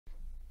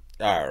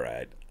All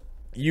right.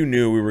 You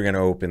knew we were going to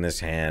open this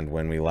hand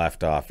when we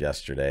left off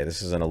yesterday.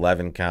 This is an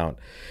 11 count.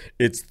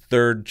 It's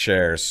third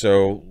chair.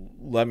 So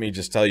let me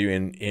just tell you,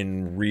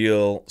 in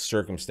real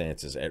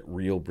circumstances, at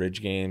real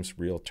bridge games,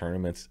 real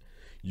tournaments,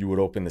 you would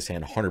open this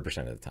hand 100%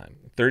 of the time.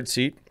 Third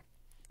seat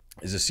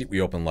is a seat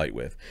we open light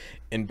with.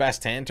 In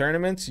best hand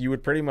tournaments, you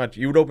would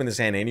open this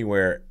hand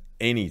anywhere,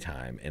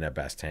 anytime in a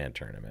best hand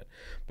tournament.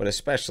 But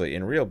especially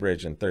in real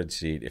bridge and third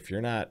seat, if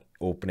you're not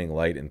opening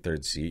light in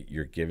third seat,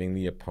 you're giving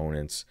the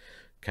opponents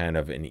kind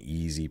of an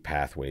easy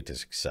pathway to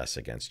success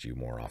against you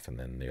more often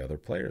than the other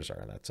players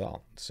are. That's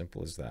all.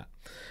 Simple as that.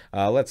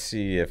 Let's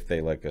see if they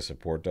like a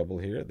support double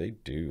here. They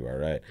do. All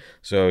right.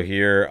 So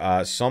here,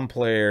 some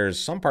players,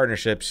 some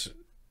partnerships,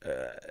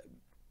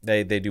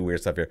 they do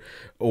weird stuff here.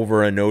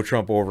 Over a no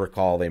trump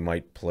overcall, they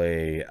might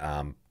play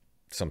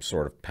some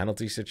sort of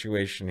penalty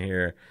situation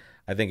here.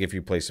 I think if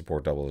you play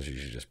support doubles, you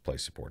should just play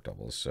support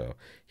doubles. So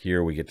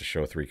here we get to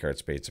show 3-card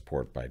spade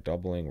support by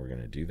doubling. We're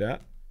going to do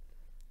that.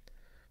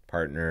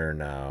 Partner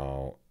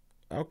now.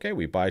 Okay,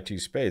 we buy 2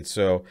 spades.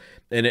 So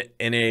in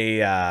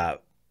a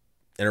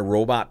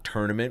robot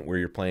tournament where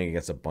you're playing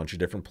against a bunch of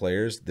different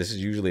players, this is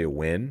usually a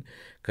win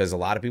because a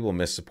lot of people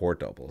miss support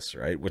doubles,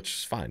 right? Which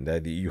is fine.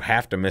 You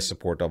have to miss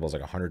support doubles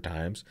like 100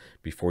 times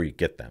before you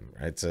get them,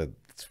 right? It's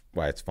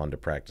why it's fun to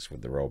practice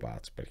with the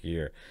robots. But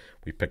here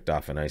we picked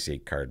off a nice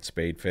 8-card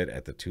spade fit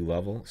at the 2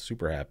 level.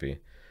 Super happy.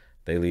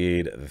 They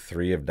lead the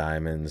 3 of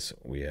diamonds.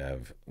 We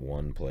have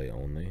 1 play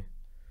only.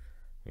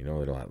 We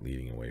know they're not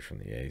leading away from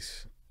the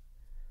ace.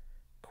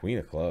 Queen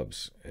of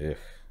clubs. Ugh,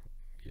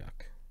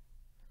 yuck.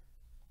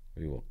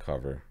 We will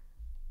cover.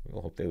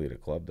 We'll hope they lead a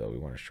club, though. We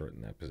want to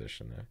shorten that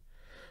position there.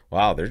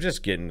 Wow, they're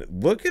just getting...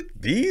 Look at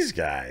these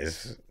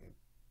guys.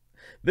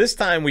 This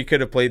time we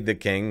could have played the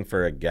king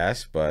for a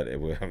guess, but it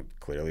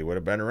clearly would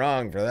have been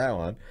wrong for that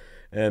one.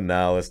 And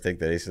now let's take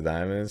the ace of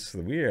diamonds.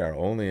 We are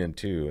only in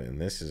 2, and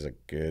this is a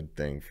good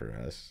thing for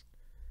us.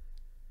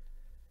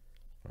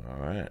 All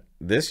right.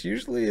 This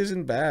usually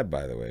isn't bad,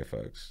 by the way,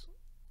 folks.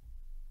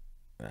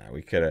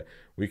 We could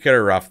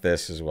have roughed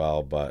this as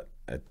well, but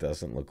it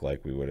doesn't look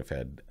like we would have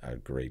had a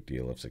great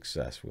deal of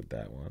success with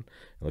that one.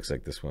 It looks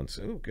like this one's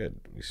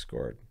good. We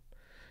scored.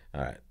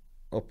 All right.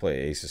 We'll play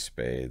ace of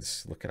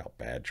spades. Look at how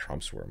bad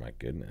trumps were. My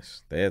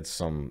goodness. They had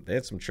some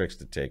tricks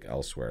to take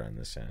elsewhere on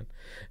this hand.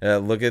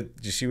 Do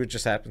you see what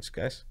just happened,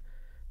 guys?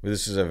 Well,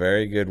 this is a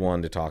very good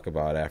one to talk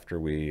about after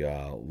we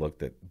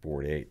looked at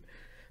board 8.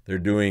 They're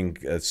doing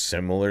a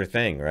similar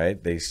thing,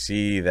 right? They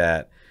see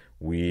that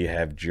we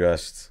have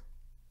just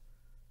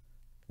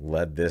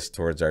led this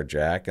towards our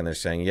jack, and they're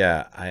saying,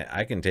 yeah,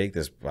 I can take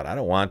this, but I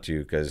don't want to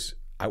because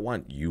I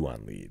want you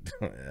on lead.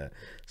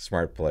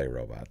 Smart play,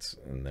 robots.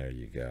 And there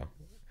you go.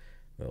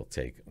 They'll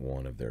take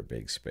one of their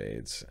big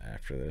spades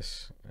after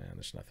this, and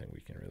there's nothing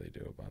we can really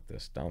do about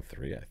this. Down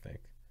 3, I think.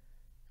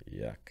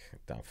 Yuck.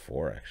 Down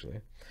 4,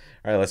 actually.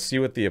 All right, let's see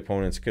what the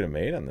opponents could have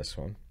made on this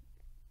one.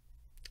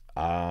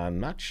 I'm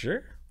not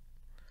sure.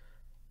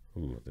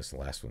 Ooh, this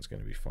last one's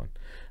going to be fun.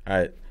 All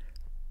right.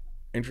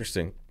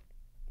 Interesting.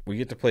 We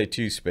get to play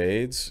 2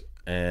 spades,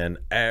 and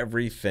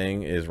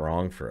everything is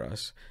wrong for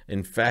us.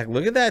 In fact,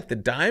 look at that. The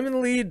diamond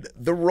lead,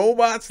 the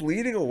robots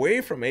leading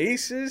away from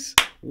aces.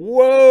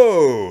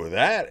 Whoa,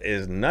 that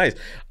is nice.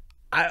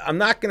 I'm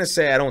not going to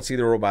say I don't see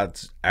the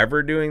robots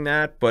ever doing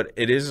that, but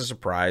it is a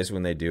surprise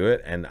when they do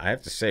it, and I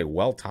have to say,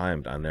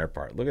 well-timed on their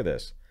part. Look at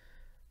this.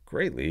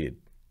 Great lead.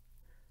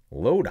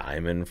 Low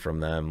diamond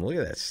from them. Look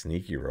at that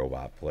sneaky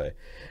robot play.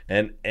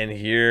 And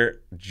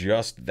here,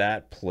 just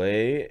that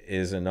play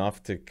is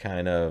enough to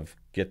kind of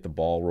get the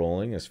ball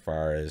rolling as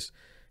far as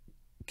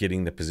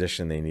getting the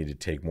position they need to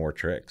take more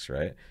tricks,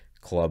 right?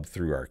 Club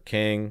through our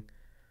king.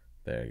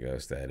 There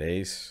goes that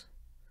ace.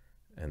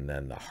 And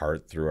then the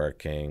heart through our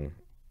king.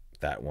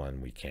 That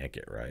one we can't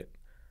get right.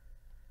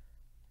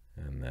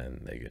 And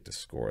then they get to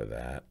score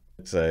that.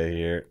 So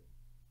here...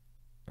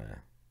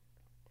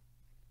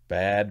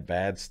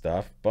 Bad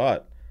stuff,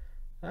 but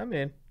I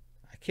mean,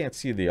 I can't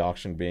see the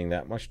auction being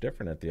that much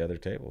different at the other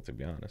table, to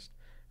be honest.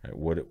 Right,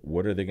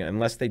 what are they going to,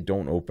 unless they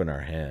don't open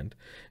our hand?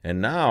 And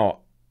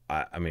now,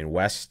 I mean,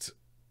 West,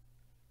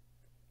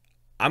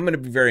 I'm going to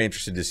be very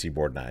interested to see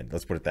board 9.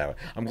 Let's put it that way.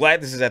 I'm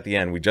glad this is at the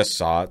end. We just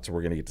saw it, so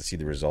we're going to get to see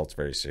the results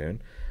very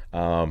soon.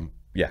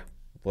 Yeah,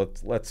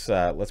 let's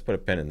put a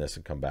pin in this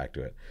and come back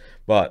to it.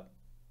 But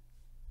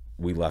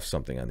we left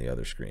something on the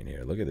other screen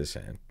here. Look at this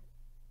hand.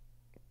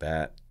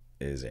 That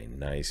is a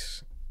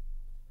nice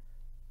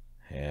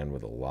hand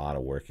with a lot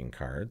of working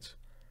cards.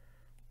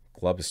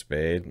 Club of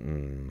spade.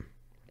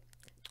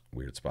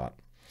 Weird spot.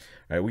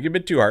 All right, we get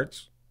bid 2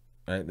 hearts.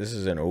 All right, this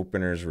is an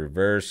opener's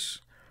reverse.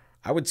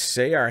 I would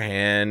say our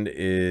hand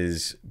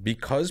is,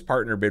 because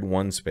partner bid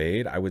 1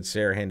 spade, I would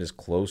say our hand is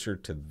closer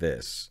to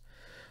this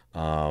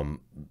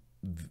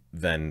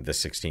than the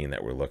 16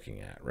 that we're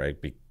looking at, right?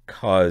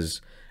 Because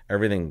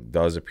everything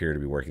does appear to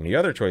be working. The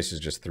other choice is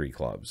just 3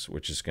 clubs,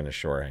 which is going to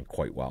show our hand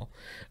quite well.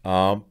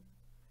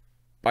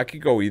 I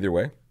could go either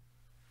way.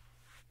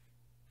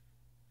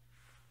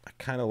 I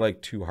kind of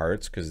like 2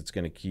 hearts because it's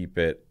going to keep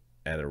it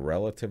at a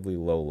relatively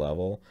low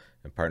level,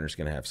 and partner's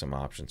going to have some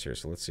options here.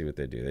 So let's see what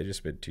they do. They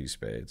just bid 2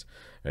 spades.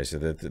 All right, so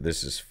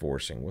this is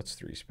forcing. What's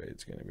 3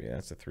 spades going to be?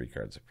 That's a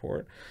 3-card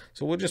support.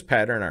 So we'll just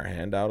pattern our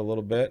hand out a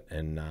little bit,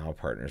 and now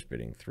partner's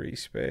bidding 3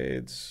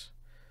 spades.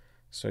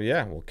 So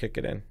yeah, we'll kick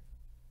it in.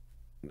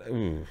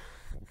 Ooh.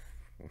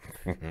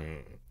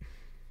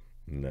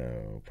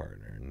 No,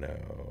 partner,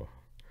 no.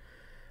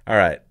 All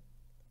right.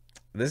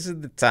 This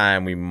is the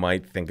time we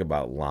might think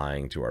about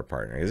lying to our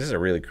partner. This is a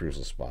really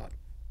crucial spot.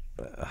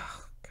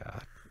 Oh,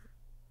 God.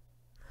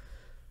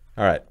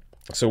 All right.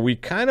 So we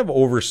kind of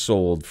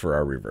oversold for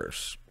our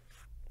reverse.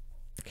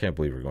 I can't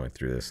believe we're going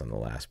through this on the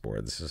last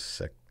board. This is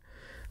sick.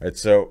 All right.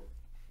 So,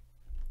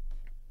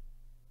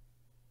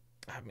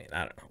 I mean,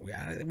 I don't know.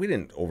 We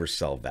didn't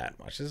oversell that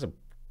much. This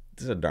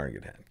is a darn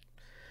good hand.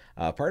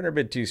 Partner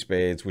bid 2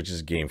 spades, which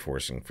is game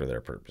forcing for their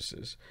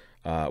purposes.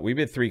 We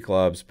bid 3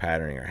 clubs,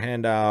 patterning our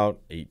hand out,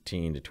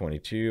 18 to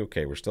 22.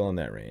 Okay, we're still in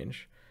that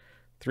range.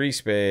 3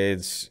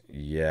 spades,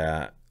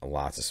 yeah,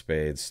 lots of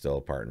spades, still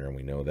a partner, and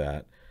we know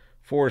that.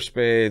 4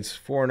 spades,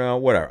 4 no,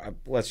 whatever.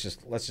 Let's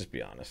just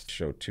be honest.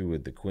 Show 2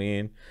 with the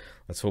queen.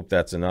 Let's hope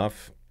that's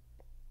enough.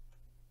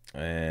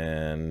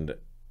 And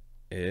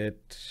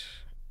it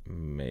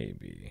may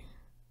be.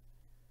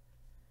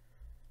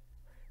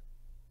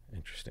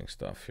 Interesting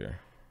stuff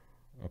here.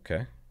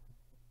 Okay.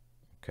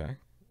 Okay.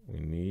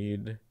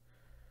 We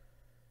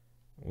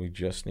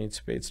just need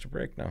spades to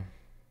break now.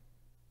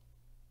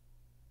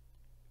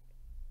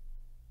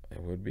 It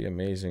would be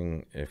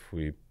amazing if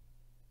we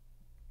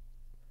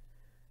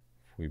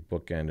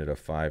bookended a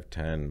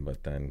 5-10,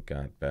 but then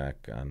got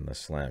back on the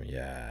slam.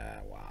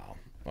 Yeah, wow.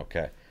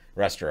 Okay.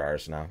 Rest are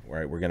ours now.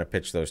 Right, we're going to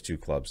pitch those 2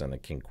 clubs on the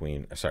king,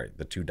 queen. Sorry,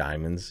 the 2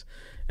 diamonds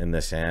in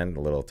this hand. A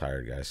little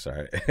tired, guys.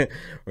 Sorry. We're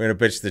going to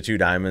pitch the 2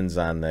 diamonds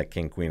on the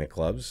king, queen of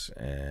clubs,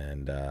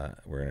 and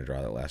we're going to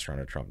draw that last round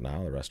of trump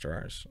now. The rest are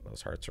ours.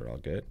 Those hearts are all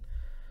good.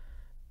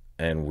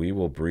 And we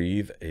will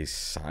breathe a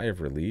sigh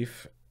of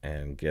relief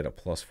and get a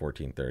plus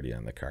 1430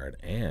 on the card.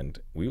 And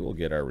we will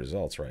get our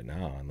results right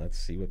now. And let's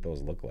see what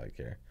those look like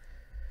here.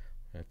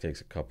 It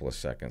takes a couple of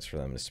seconds for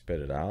them to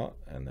spit it out,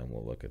 and then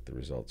we'll look at the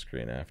results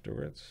screen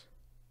afterwards.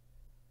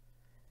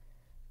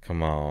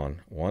 Come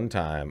on. One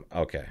time.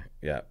 Okay.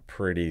 Yeah,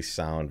 pretty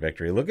sound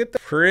victory. Look at the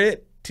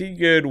pretty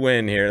good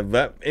win here.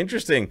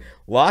 Interesting.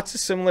 Lots of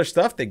similar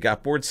stuff. They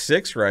got board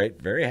 6 right.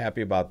 Very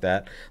happy about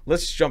that.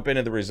 Let's jump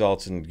into the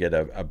results and get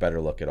a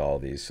better look at all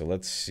these. So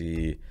let's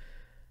see.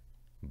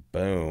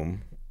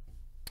 Boom.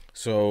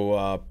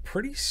 So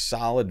pretty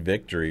solid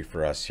victory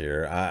for us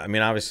here. I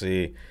mean,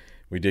 obviously,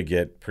 we did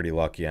get pretty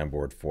lucky on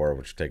board 4,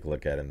 which we'll take a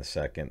look at in a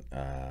second.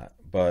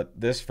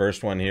 But this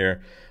first one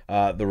here,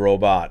 the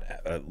robot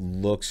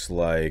looks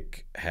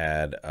like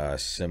had a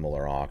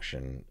similar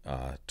auction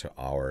to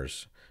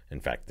ours. In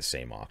fact, the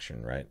same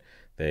auction, right?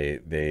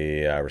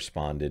 They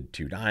responded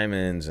 2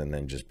 diamonds and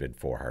then just bid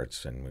 4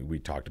 hearts. And we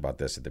talked about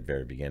this at the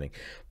very beginning.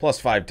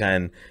 Plus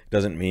 5-10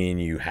 doesn't mean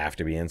you have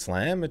to be in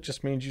slam. It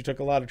just means you took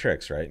a lot of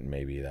tricks, right? And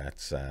maybe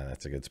that's a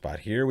good spot.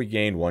 Here we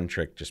gained 1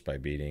 trick just by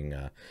beating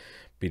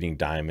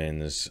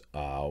diamonds,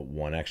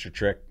 1 extra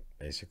trick.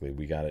 Basically,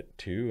 we got it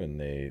 2, and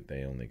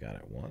they only got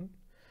it 1.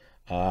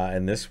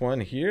 And this one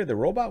here, the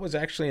robot was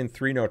actually in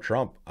 3-no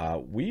trump.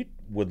 We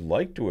would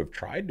like to have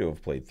tried to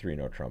have played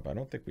 3-no trump. I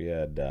don't think we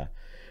had.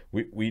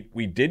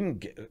 We didn't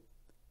get.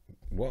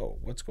 Whoa,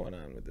 what's going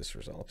on with this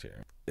result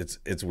here?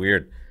 It's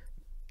weird.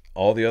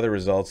 All the other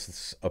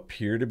results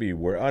appear to be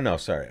where. Oh no,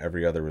 sorry.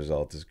 Every other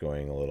result is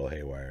going a little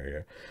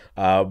haywire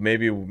here.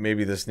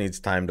 Maybe this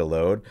needs time to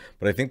load,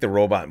 but I think the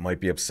robot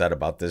might be upset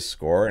about this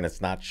score, and it's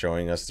not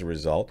showing us the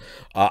result.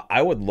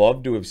 I would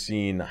love to have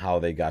seen how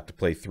they got to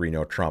play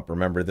 3-no trump.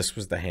 Remember, this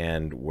was the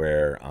hand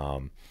where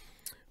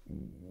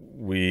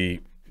we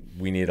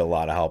need a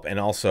lot of help,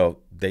 and also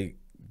they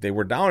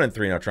were down in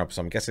 3-no trump,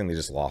 so I'm guessing they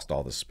just lost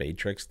all the spade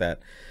tricks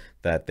that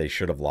they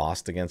should have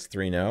lost against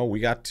 3-no. We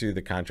got to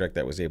the contract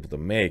that was able to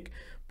make,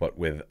 but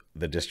with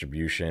the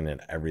distribution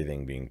and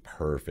everything being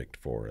perfect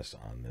for us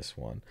on this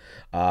one.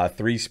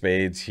 3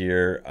 spades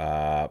here.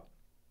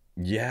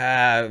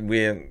 Yeah,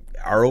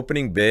 our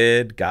opening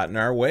bid got in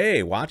our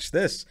way. Watch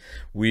this.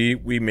 We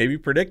maybe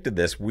predicted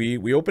this.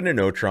 We opened a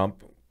no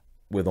trump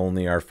with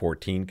only our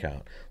 14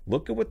 count.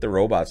 Look at what the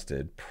robots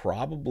did.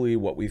 Probably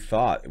what we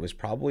thought. It was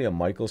probably a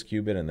Michael's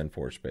cubit and then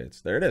 4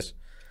 spades. There it is.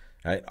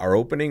 Right? Our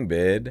opening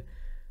bid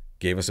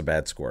gave us a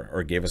bad score,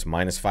 or gave us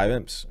minus 5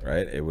 imps,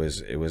 right? It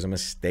was a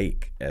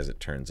mistake, as it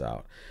turns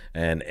out.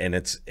 And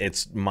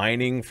it's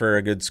mining for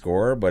a good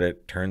score, but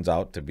it turns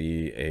out to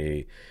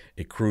be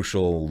a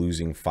crucial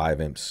losing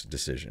 5 imps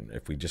decision.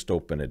 If we just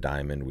open a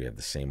diamond, we have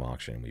the same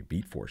auction and we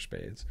beat 4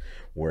 spades.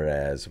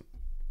 Whereas,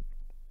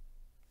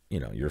 you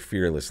know, your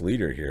fearless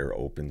leader here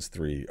opens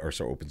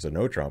a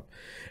no trump,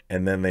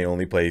 and then they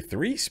only play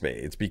 3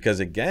 spades because,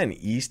 again,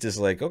 East is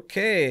like,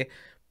 okay,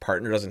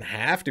 partner doesn't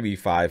have to be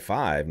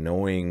 5-5,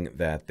 knowing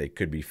that they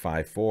could be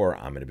 5-4.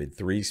 I'm going to bid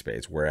 3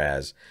 spades.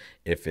 Whereas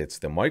if it's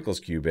the Michael's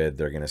cubit,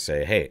 they're going to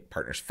say, hey,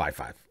 partner's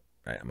 5-5,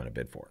 right? I'm going to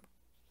bid 4.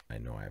 I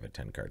know I have a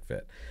 10 card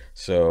fit.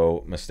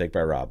 So mistake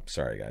by Rob.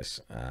 Sorry guys.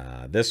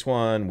 This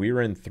one we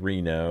were in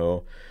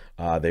 3-0.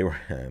 They were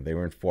they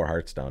were in 4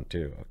 hearts down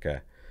too.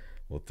 Okay,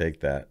 we'll take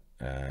that.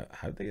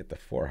 How did they get the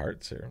 4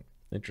 hearts here?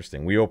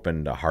 Interesting. We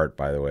opened a heart,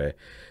 by the way.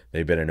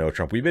 They bid a no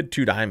trump. We bid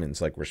 2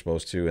 diamonds like we're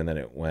supposed to, and then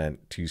it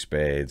went 2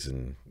 spades,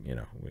 and you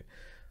know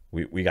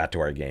we got to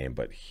our game.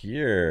 But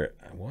here,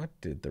 what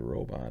did the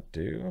robot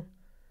do?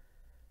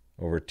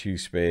 Over 2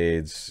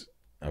 spades.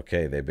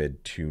 Okay, they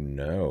bid 2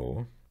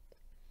 no.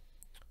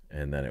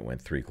 And then it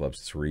went 3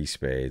 clubs, 3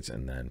 spades,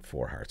 and then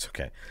 4 hearts.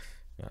 Okay,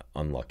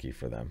 unlucky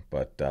for them.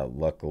 But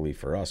luckily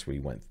for us, we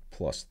went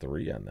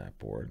 +3 on that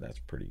board. That's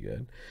pretty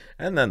good.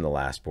 And then the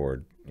last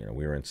board, you know,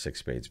 we were in 6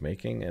 spades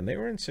making, and they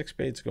were in 6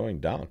 spades going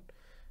down.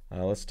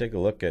 Let's take a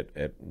look at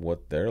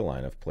what their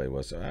line of play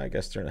was. I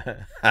guess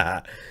they're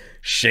not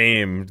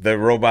shamed. The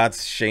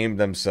robots shamed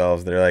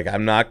themselves. They're like,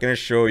 I'm not going to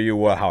show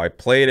you how I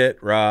played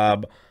it,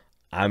 Rob.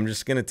 I'm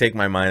just going to take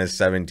my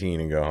 -17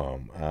 and go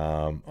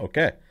home.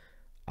 Okay.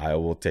 I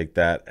will take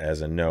that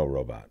as a no,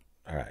 robot.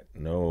 All right.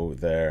 No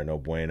there, no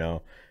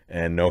bueno,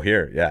 and no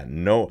here. Yeah,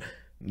 no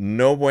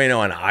bueno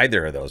on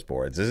either of those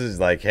boards. This is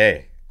like,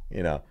 hey,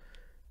 you know,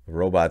 the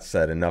robot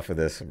said enough of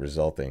this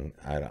resulting.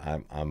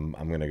 I'm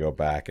going to go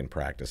back and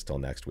practice till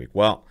next week.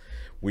 Well,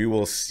 we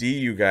will see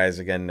you guys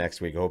again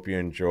next week. Hope you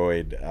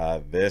enjoyed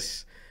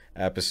this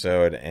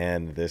episode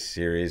and this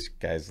series.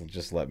 Guys,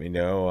 just let me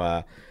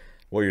know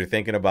what you're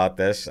thinking about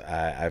this.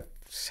 I've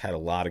had a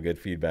lot of good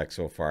feedback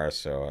so far,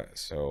 so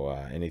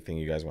anything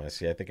you guys want to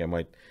see, I think I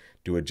might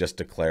do a just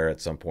declare at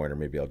some point, or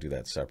maybe I'll do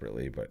that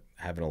separately. But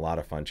having a lot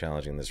of fun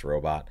challenging this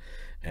robot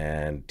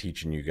and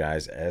teaching you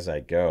guys as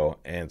I go,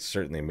 and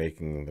certainly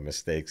making the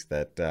mistakes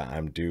that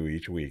I'm due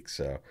each week.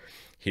 So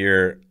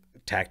here,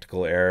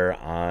 tactical error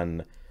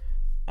on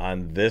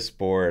this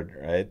board,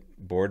 right?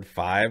 Board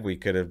 5, we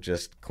could have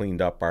just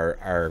cleaned up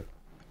our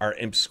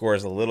imp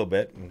scores a little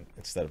bit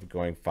instead of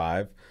going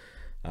 5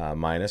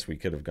 minus. We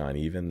could have gone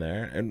even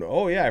there. And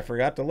oh yeah, I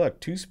forgot to look.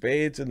 2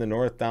 spades in the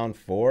north, down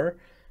 4.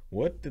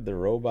 What did the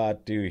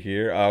robot do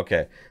here?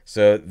 Okay,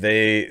 so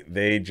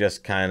they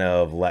just kind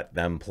of let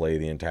them play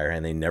the entire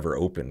hand. They never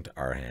opened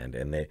our hand.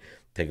 And they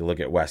take a look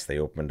at West. They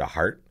opened a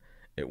heart.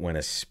 It went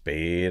a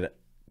spade,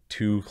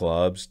 2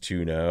 clubs,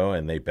 2 no,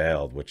 and they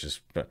bailed, which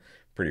is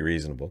pretty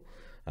reasonable,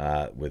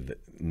 with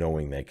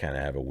knowing they kind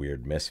of have a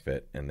weird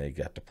misfit. And they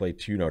got to play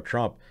 2 no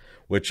trump,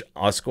 which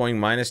us going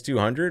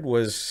 -200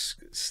 was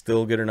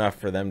still good enough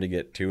for them to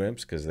get 2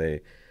 imps, because they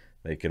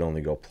could only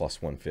go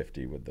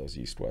 +150 with those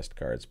east-west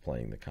cards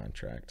playing the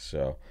contract.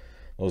 So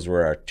those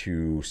were our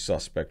 2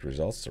 suspect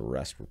results. The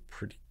rest were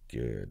pretty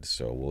good.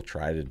 So we'll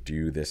try to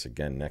do this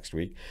again next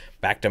week.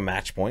 Back to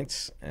match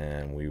points,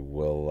 and we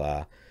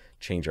will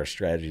change our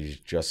strategies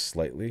just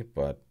slightly,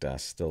 but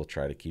still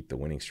try to keep the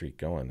winning streak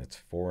going. It's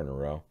 4 in a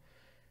row.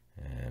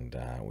 And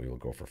we will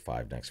go for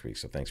 5 next week.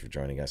 So thanks for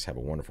joining us. Have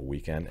a wonderful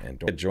weekend. And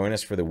don't join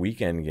us for the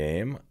weekend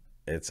game.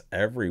 It's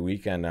every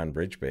weekend on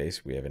Bridge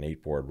Base. We have an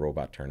 8-board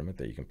robot tournament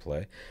that you can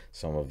play.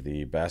 Some of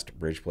the best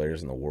bridge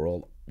players in the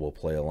world will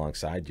play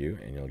alongside you,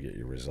 and you'll get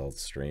your results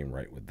streamed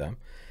right with them.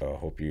 So I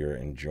hope you're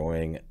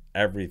enjoying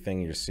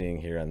everything you're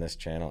seeing here on this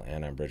channel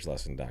and on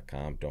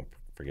bridgelesson.com. Don't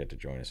forget to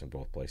join us in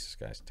both places,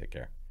 guys. Take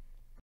care.